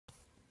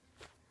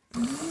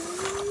I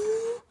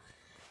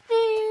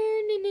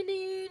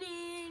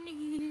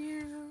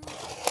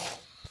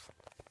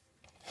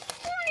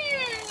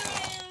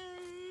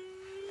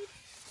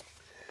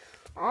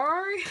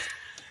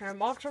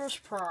am Optimus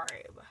Prime,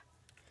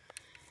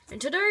 and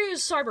today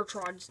is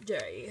Cybertron's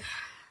day.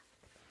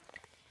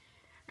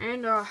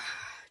 And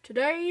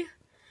today,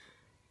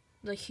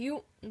 the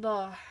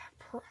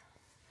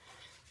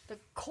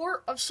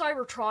court of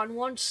Cybertron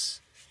wants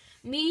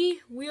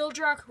me,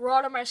 Wheeljack,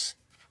 Rodimus,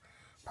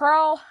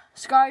 Prowl,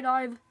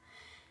 Skydive,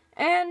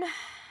 and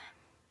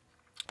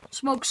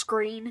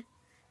Smokescreen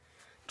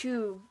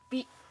to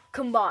be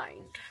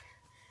combined.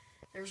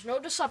 There's no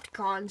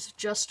Decepticons,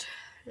 just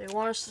they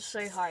want us to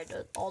say hi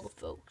to all the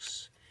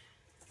folks.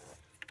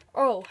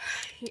 Oh,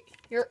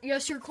 your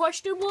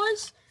question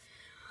was,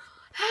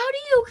 how do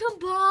you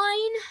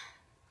combine?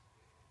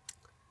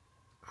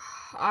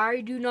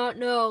 I do not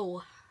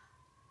know.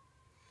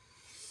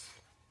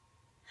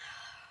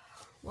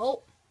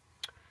 Well,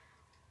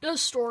 this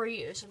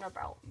story isn't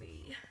about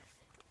me.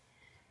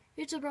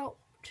 It's about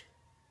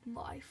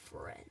my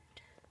friend.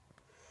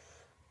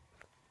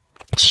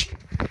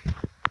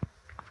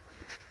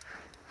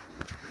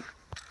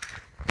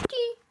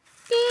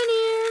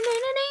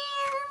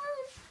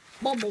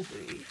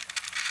 Bumblebee.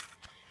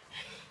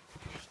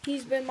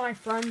 He's been my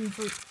friend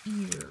for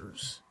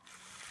years.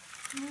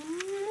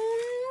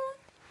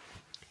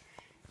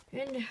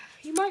 And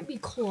he might be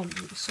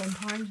clumsy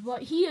sometimes,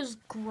 but he's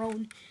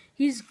grown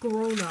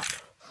up.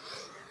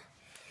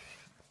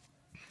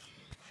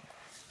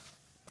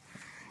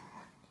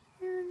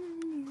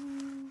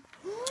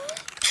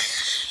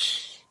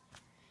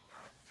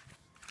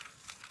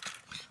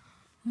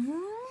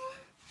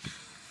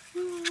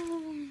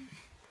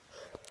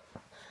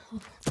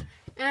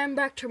 And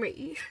back to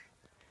me.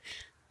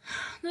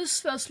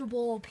 This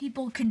festival,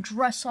 people can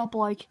dress up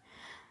like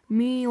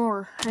me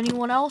or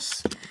anyone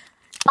else.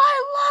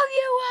 I love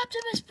you,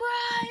 Optimus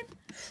Prime!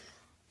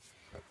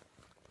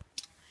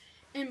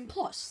 And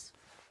plus,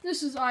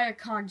 this is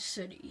Iacon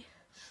City.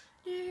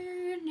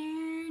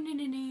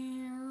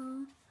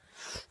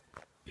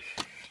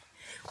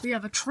 We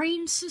have a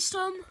train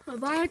system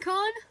of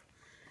Iacon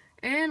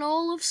and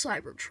all of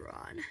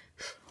Cybertron.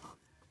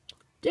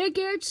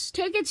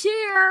 Tickets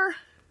here!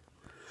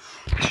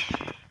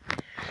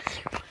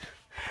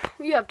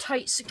 We have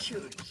tight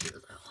security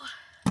here,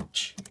 though.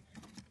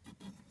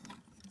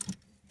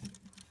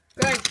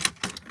 Okay,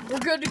 we're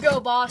good to go,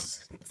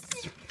 boss.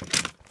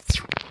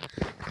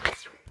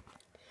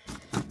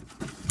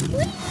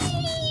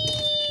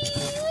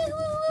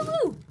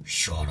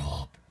 Shut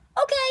up.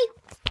 Okay.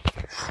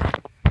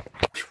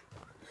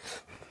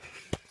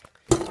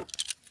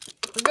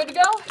 We're good to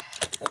go?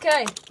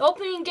 Okay,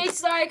 opening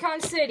gates to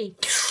Iacon City.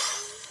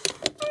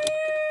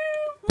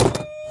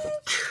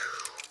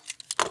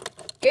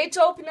 Gates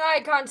open to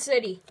Iacon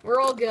City. We're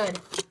all good.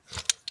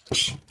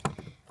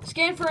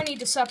 Scan for any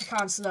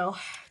Decepticons, though,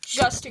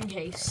 just in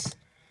case.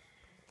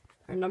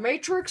 And the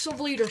Matrix of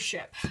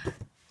Leadership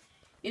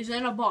is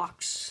in a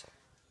box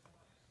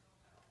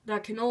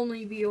that can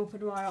only be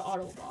opened by an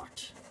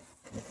Autobot.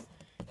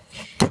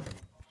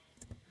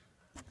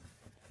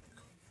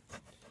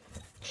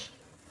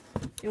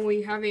 And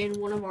we have it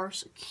in one of our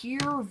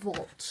secure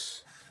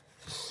vaults.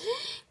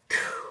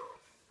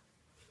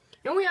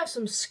 And we have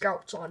some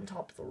scouts on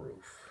top of the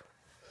roof.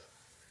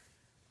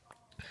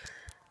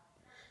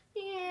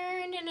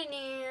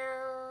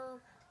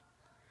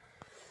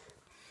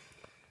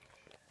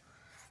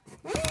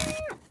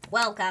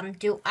 Welcome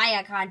to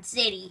Iacon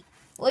City.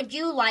 Would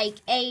you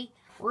like a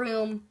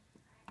room?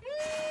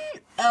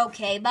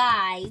 Okay,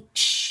 bye.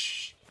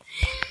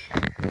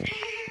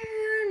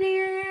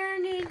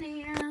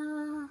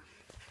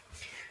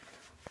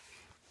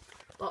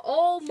 But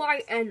all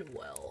might end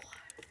well.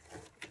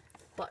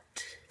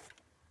 But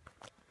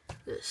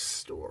this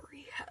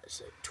story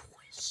has a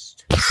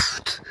twist.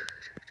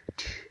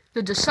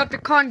 The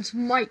Decepticons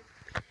might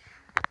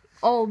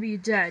all be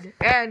dead,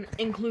 and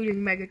including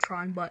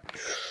Megatron, but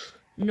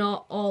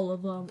not all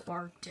of them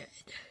are dead.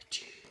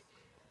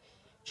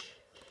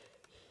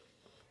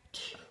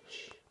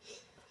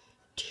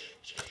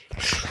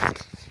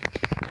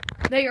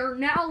 They are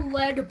now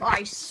led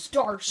by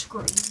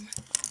Starscream.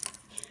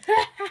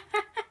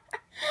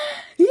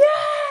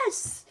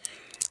 Yes!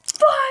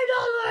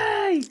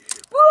 Finally!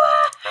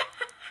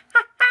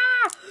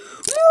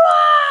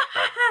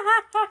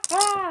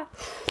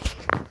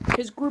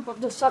 His group of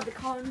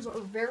Decepticons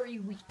are very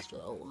weak,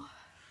 though.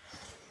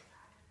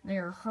 They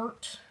are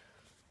hurt,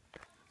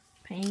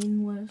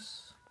 painful.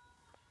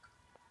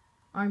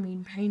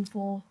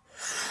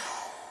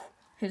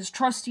 His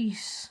trusty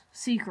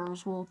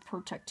Seekers will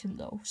protect him,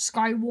 though.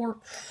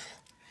 Skywarp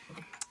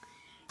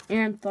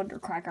and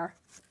Thundercracker.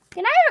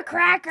 Can I have a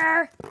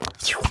cracker?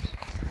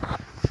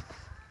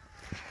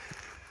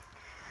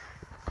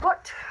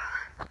 But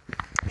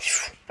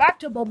back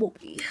to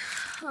Bumblebee.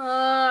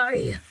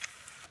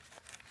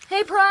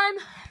 Hey, Prime.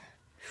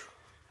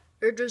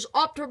 It is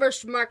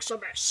Optimus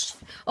Maximus.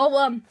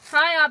 Oh,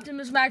 hi,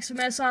 Optimus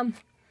Maximus. I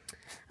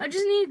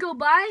just need to go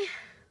by.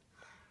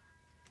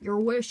 Your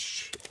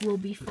wish will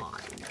be fine.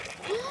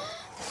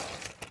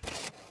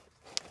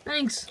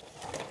 Thanks.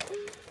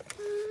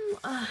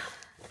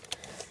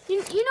 You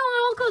know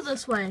what? I'll go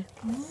this way.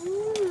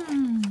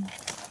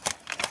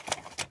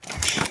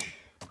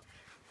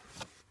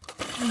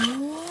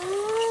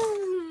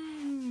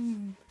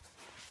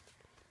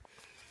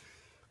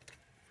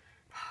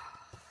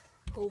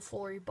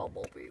 Hopefully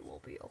Bumblebee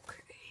will be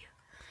okay.